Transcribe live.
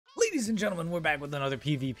Ladies and gentlemen, we're back with another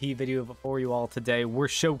PvP video for you all today. We're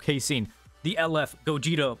showcasing the LF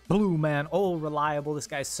Gogeta Blue, man. Oh, reliable. This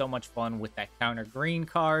guy's so much fun with that counter green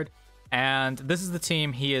card. And this is the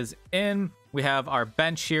team he is in. We have our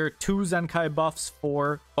bench here, 2 Zenkai buffs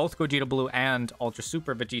for both Gogeta Blue and Ultra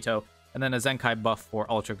Super Vegito, and then a Zenkai buff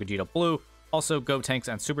for Ultra Gogeta Blue. Also, Gotenks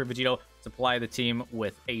and Super Vegito supply the team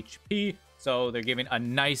with HP. So they're giving a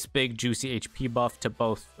nice big juicy HP buff to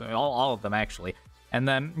both, all of them actually. And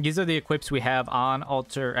then these are the equips we have on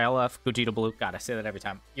Ultra LF Gogeta Blue. God, I say that every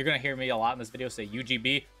time. You're going to hear me a lot in this video say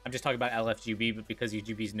UGB. I'm just talking about LFGB, but because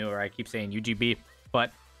UGB is newer, I keep saying UGB.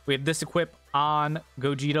 But we have this equip on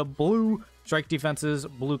Gogeta Blue. Strike defenses,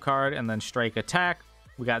 blue card, and then strike attack.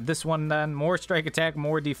 We got this one then. More strike attack,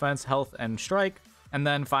 more defense, health, and strike. And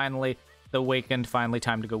then finally, the Awakened, finally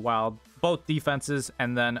time to go wild. Both defenses,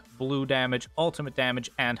 and then blue damage, ultimate damage,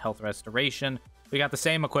 and health restoration. We got the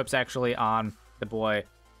same equips actually on the boy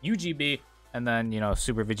UGB, and then, you know,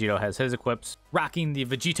 Super Vegito has his equips. Rocking the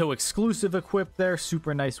Vegito exclusive equip there,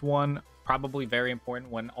 super nice one. Probably very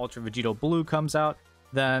important when Ultra Vegito Blue comes out.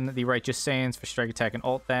 Then the Righteous Saiyans for strike attack and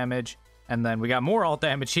ult damage. And then we got more ult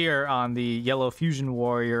damage here on the Yellow Fusion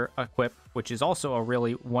Warrior equip, which is also a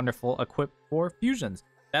really wonderful equip for fusions.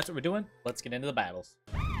 That's what we're doing. Let's get into the battles.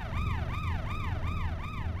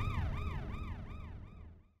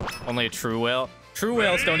 Only a true whale. True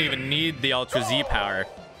whales don't even need the Ultra Z power.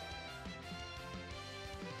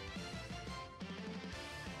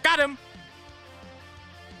 Got him!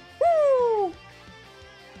 Woo!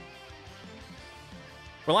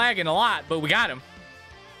 We're lagging a lot, but we got him.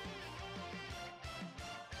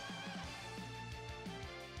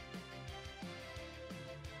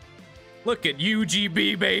 Look at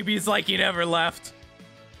UGB, baby. It's like he never left.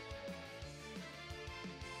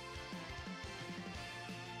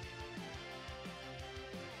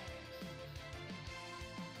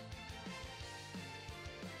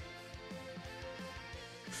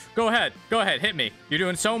 Go ahead. Go ahead. Hit me. You're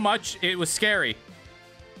doing so much. It was scary.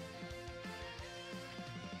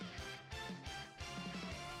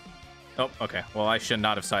 Oh, okay. Well, I should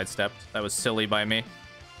not have sidestepped. That was silly by me.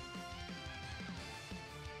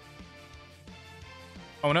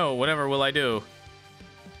 Oh no, whatever will I do?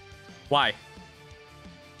 Why?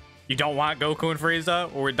 You don't want Goku and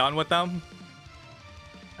Frieza? Or we're done with them?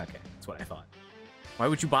 Okay, that's what I thought. Why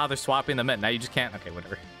would you bother swapping them in? Now you just can't. Okay,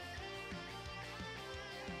 whatever.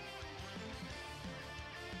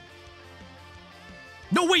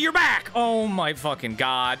 No way, you're back! Oh my fucking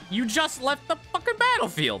god. You just left the fucking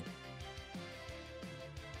battlefield.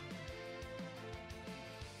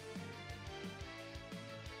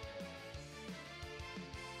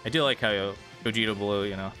 I do like how Gogeta Blue,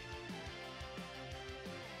 you know.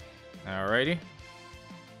 Alrighty.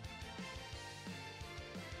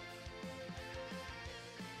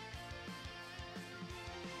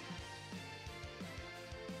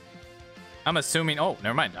 I'm assuming, oh,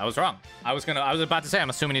 never mind. I was wrong. I was about to say, I'm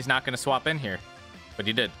assuming he's not gonna swap in here, but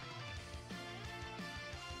he did.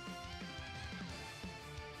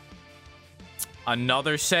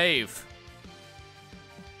 Another save.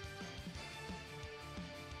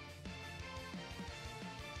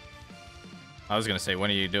 I was gonna say, when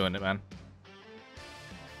are you doing it, man?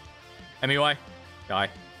 MEY? Die.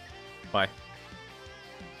 Bye.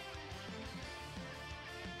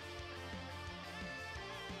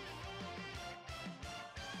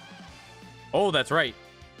 Oh, that's right.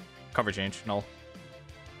 Cover change. Null.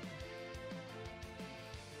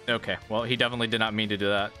 Okay, well, he definitely did not mean to do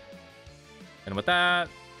that. And with that...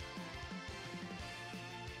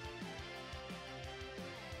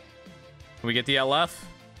 Can we get the LF?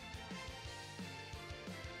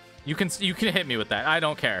 You can hit me with that. I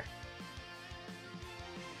don't care.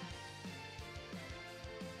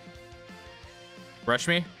 Rush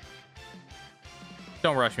me?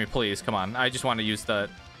 Don't rush me, please. Come on. I just want to use the...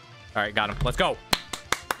 All right, got him. Let's go.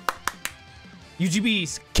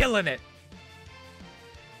 UGB's killing it.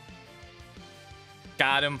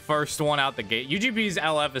 Got him. First one out the gate. UGB's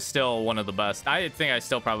LF is still one of the best. I think I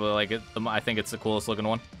still probably like it. I think it's the coolest looking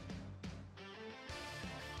one.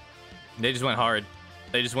 They just went hard.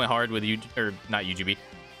 They just went hard with not UGB,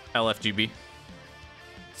 LFGB.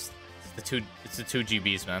 It's the two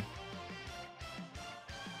GBs, man.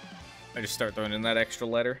 I just start throwing in that extra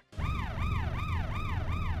letter.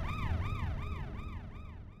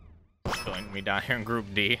 Join me down here in Group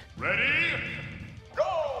D. Ready? Go!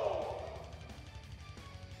 I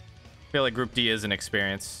feel like Group D is an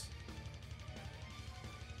experience.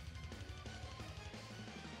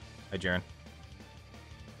 Hi, Jaren.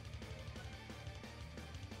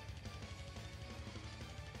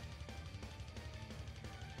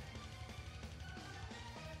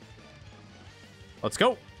 Let's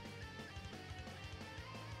go.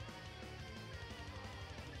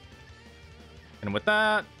 And with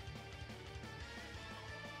that...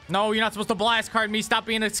 No, you're not supposed to blast card me. Stop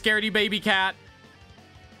being a scaredy baby cat.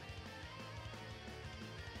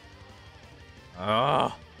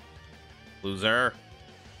 Ugh. Loser.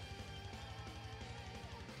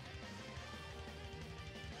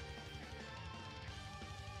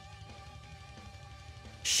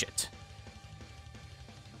 Shit.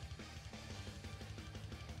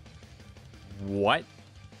 What?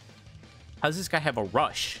 How does this guy have a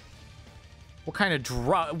rush? What kind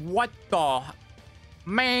of what the...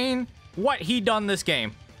 Man, what he done this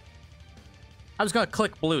game? I was gonna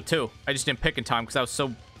click blue too. I just didn't pick in time because I was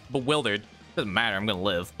so bewildered. Doesn't matter, I'm gonna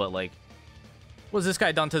live, but like... What has this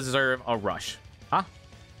guy done to deserve a rush? Huh?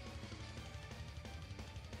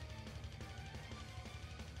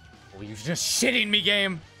 Oh, you're just shitting me,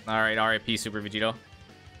 game. Alright, RIP Super Vegito.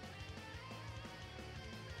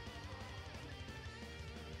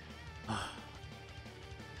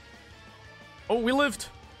 Oh, we lived.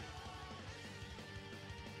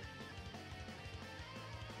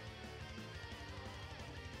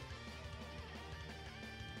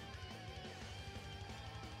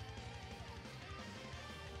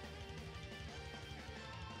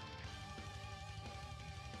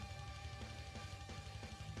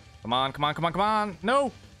 Come on, come on, come on, come on.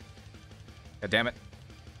 No. God damn it.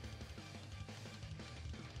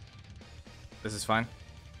 This is fine.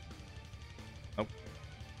 Nope.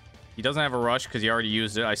 He doesn't have a rush because he already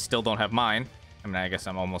used it. I still don't have mine. I mean, I guess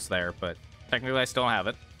I'm almost there, but technically I still don't have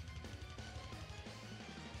it.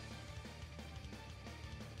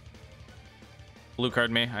 Blue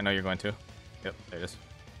card me. I know you're going to. Yep, there it is.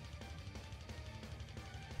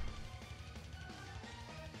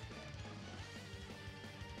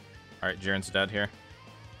 Alright, Jiren's dead here.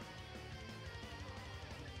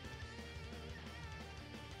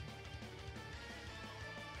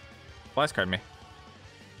 Blast card me.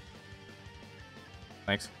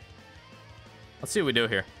 Thanks. Let's see what we do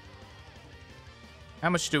here. How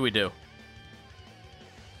much do we do?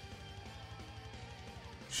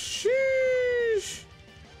 Sheesh.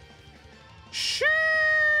 Sheesh.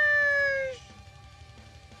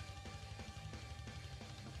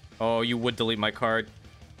 Oh, you would delete my card.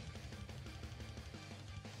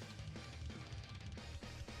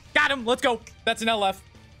 Got him. Let's go. That's an LF.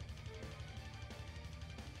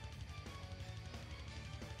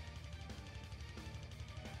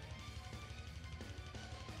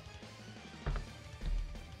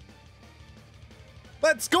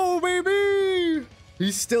 Let's go, baby.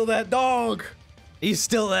 He's still that dog. He's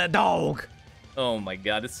still that dog. Oh my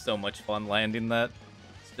god, it's so much fun landing that.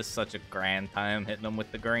 It's just such a grand time hitting him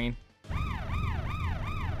with the green.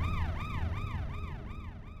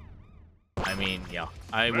 I mean, yeah,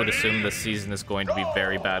 I would assume this season is going to be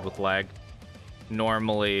very bad with lag.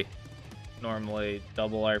 Normally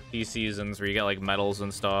double RP seasons where you get like medals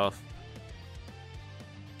and stuff.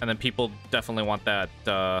 And then people definitely want that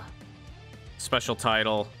special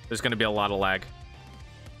title. There's going to be a lot of lag.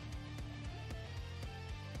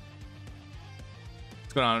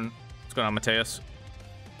 What's going on? What's going on, Mateus?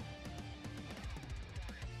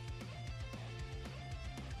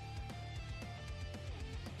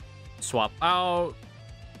 Swap out.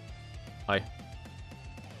 Hi.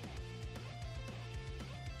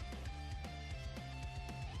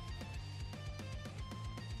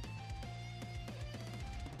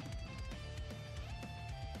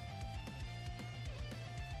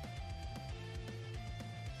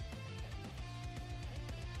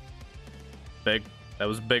 Big. That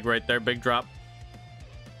was big right there. Big drop.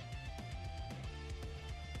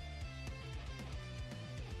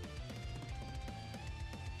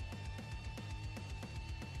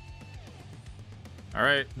 All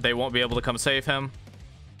right. They won't be able to come save him.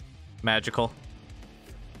 Magical.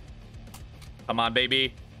 Come on,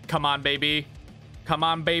 baby. Come on, baby. Come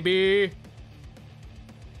on, baby.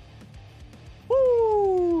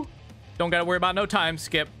 Woo! Don't gotta worry about no time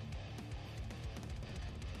skip.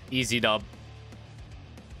 Easy dub.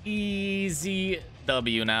 Easy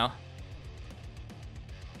W now.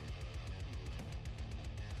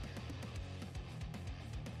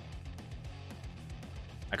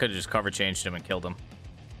 I could have just cover changed him and killed him.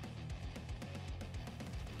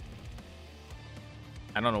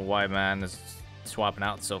 I don't know why man is swapping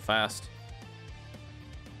out so fast.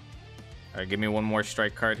 All right, give me one more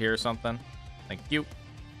strike card here or something. Thank you.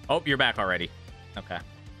 Oh, you're back already. Okay.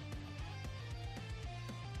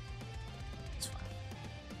 It's fine.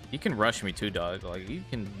 You can rush me too, dog. Like, you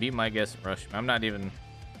can be my guest and rush me. I'm not even...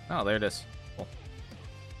 Oh, there it is. Cool.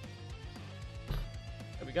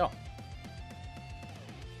 There we go.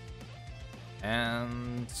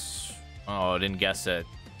 And... oh, didn't guess it.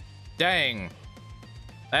 Dang.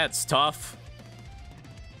 That's tough.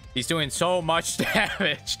 He's doing so much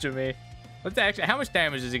damage to me. What's actually... how much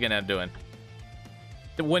damage is he gonna have doing?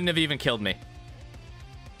 It wouldn't have even killed me.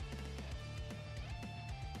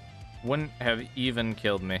 Wouldn't have even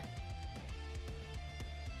killed me.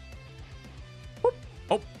 Whoop.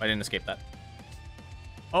 Oh, I didn't escape that.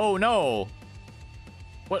 Oh, no.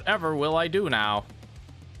 Whatever will I do now?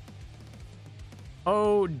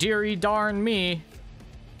 Oh, dearie darn me.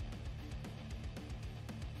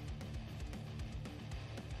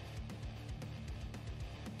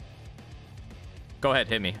 Go ahead,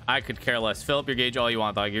 hit me. I could care less. Fill up your gauge all you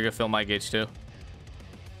want, dog. You're gonna fill my gauge too. And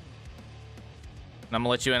I'm gonna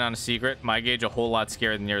let you in on a secret. My gauge a whole lot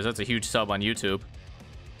scarier than yours. That's a huge sub on YouTube.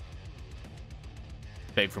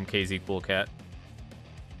 Big from KZ Cool Cat.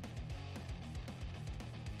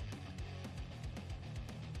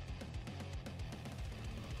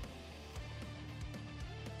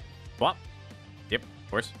 Swap. Yep,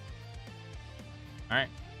 of course. All right.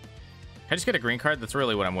 Can I just get a green card? That's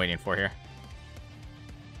really what I'm waiting for here.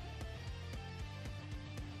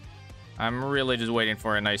 I'm really just waiting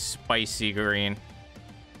for a nice spicy green.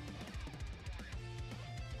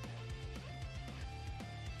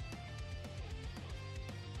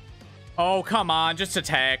 Oh, come on. Just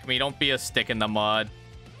attack me. Don't be a stick in the mud.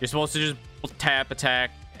 You're supposed to just tap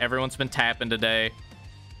attack. Everyone's been tapping today.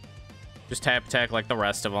 Just tap attack like the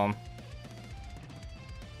rest of them.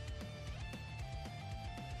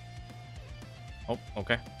 Oh,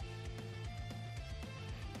 okay.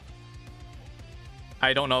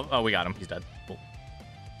 I don't know. Oh, we got him. He's dead. Cool.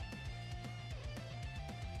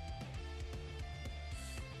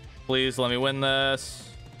 Please let me win this.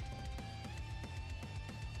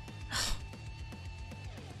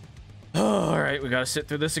 All right, we gotta sit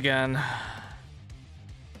through this again.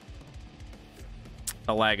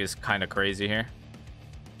 The lag is kind of crazy here.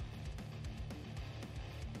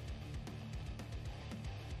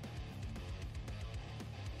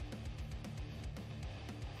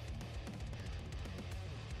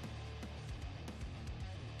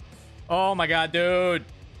 Oh my god, dude.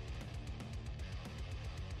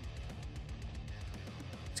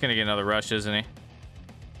 He's gonna get another rush, isn't he?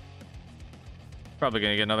 Probably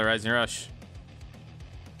gonna get another Rising Rush.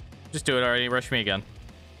 Just do it already. Rush me again.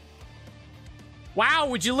 Wow,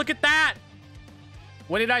 would you look at that?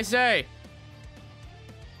 What did I say?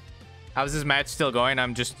 How's this match still going?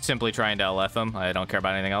 I'm just simply trying to LF him. I don't care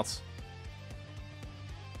about anything else.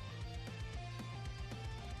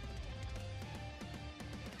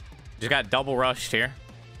 Just got double rushed here.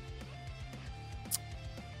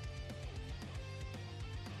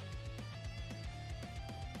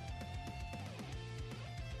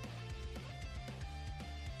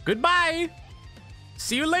 Goodbye.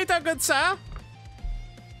 See you later, good sir.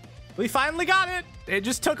 We finally got it. It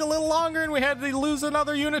just took a little longer and we had to lose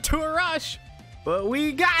another unit to a rush. But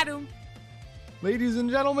we got him. Ladies and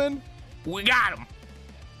gentlemen, we got him.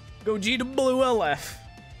 Gogeta Blue LF.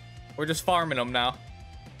 We're just farming them now.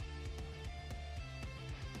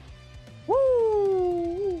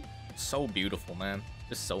 Woo! So beautiful, man.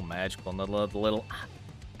 Just so magical. And the little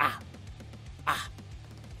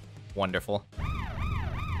wonderful.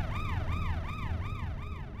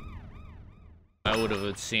 I would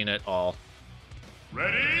have seen it all.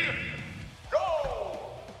 Ready? Go!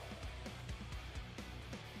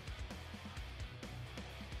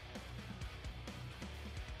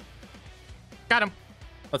 Got him.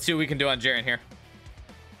 Let's see what we can do on Jaren here.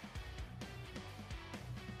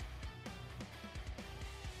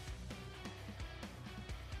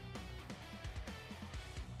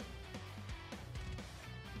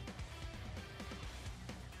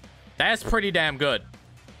 That's pretty damn good.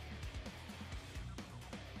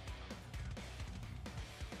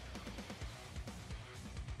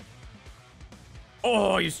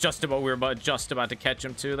 Oh, he's just about, we were just about to catch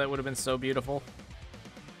him too. That would have been so beautiful.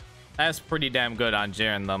 That's pretty damn good on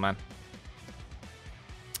Jaren though, man.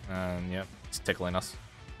 Yep, it's tickling us.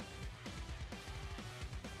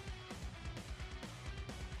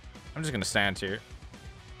 I'm just gonna stand here.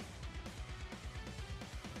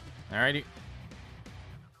 Alrighty.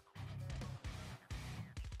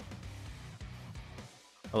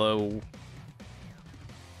 Hello.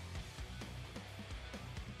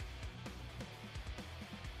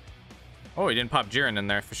 Oh, he didn't pop Jiren in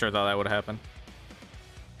there. For sure thought that would have happened.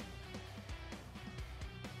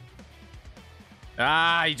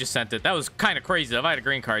 Ah, he just sent it. That was kind of crazy. If I had a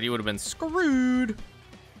green card, he would have been screwed.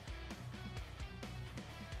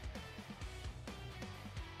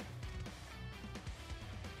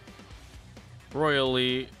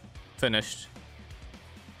 Royally finished.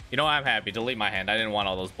 You know, I'm happy. Delete my hand. I didn't want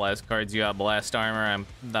all those blast cards. You got blast armor.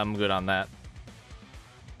 I'm good on that.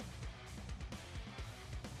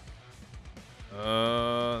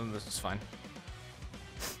 This is fine.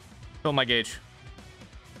 Fill my gauge.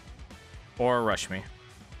 Or rush me. Okay,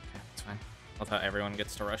 that's fine. I thought everyone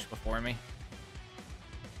gets to rush before me.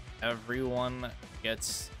 Everyone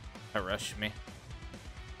gets to rush me.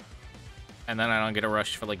 And then I don't get a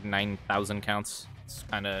rush for like 9,000 counts. It's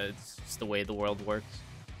just the way the world works.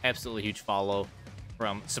 Absolutely huge follow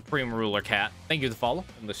from Supreme Ruler Cat. Thank you for the follow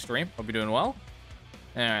from the stream. Hope you're doing well.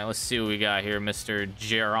 All right, let's see what we got here, Mr.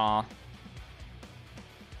 Gerard.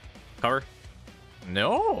 Cover?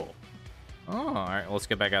 No. Oh, all right. Let's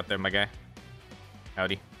get back out there, my guy.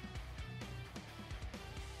 Howdy.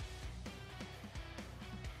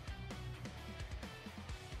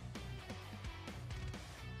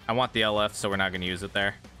 I want the LF, so we're not going to use it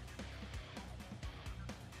there.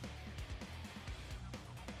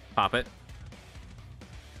 Pop it.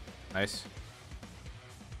 Nice.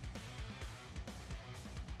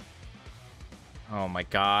 Oh my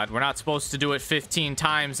god. We're not supposed to do it 15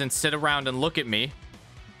 times and sit around and look at me.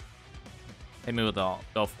 Hit me with the ult.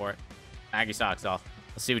 Go for it. Aggie socks off.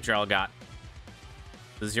 Let's see what your ult got.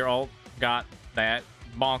 Does your ult got that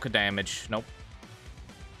bonk damage? Nope.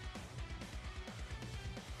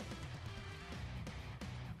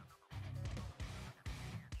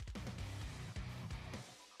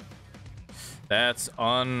 That's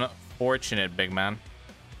unfortunate, big man.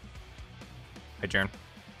 Adjourn.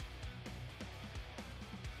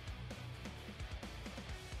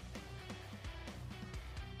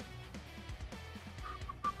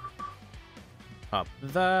 Pop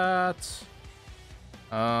that.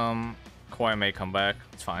 Kawhi may come back.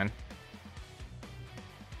 It's fine.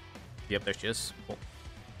 Yep, there she is.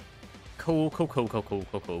 Cool.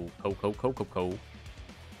 Cool.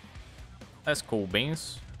 That's cool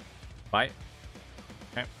beans. Bye.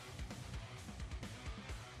 Okay.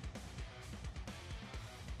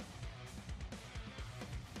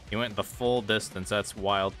 He went the full distance. That's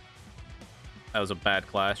wild. That was a bad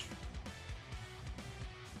clash.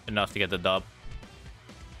 Enough to get the dub.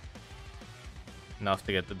 Enough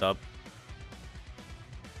to get the dub.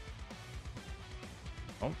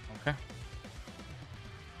 Oh, okay.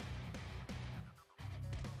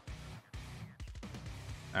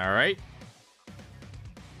 All right.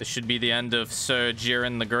 This should be the end of Sir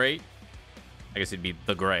Jiren the Great. I guess it'd be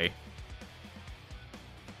the Gray.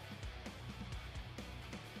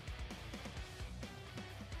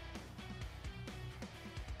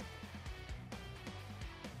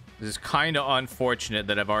 This is kind of unfortunate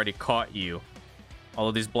that I've already caught you.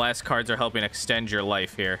 Although these blast cards are helping extend your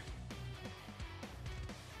life here.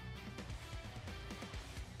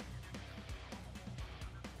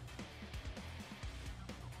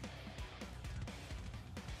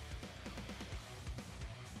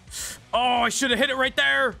 Oh, I should have hit it right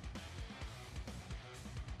there.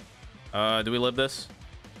 Do we live this?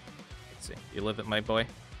 Let's see. You live it, my boy?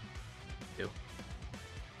 Do.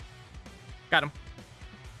 Got him.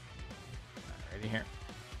 Alrighty here.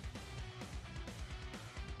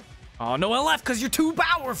 Oh, no LF because you're too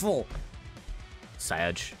powerful.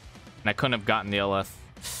 Sag. And I couldn't have gotten the LF.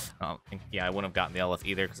 I don't think, yeah, I wouldn't have gotten the LF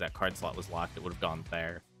either because that card slot was locked. It would have gone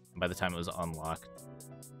there. And by the time it was unlocked.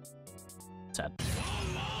 Sad.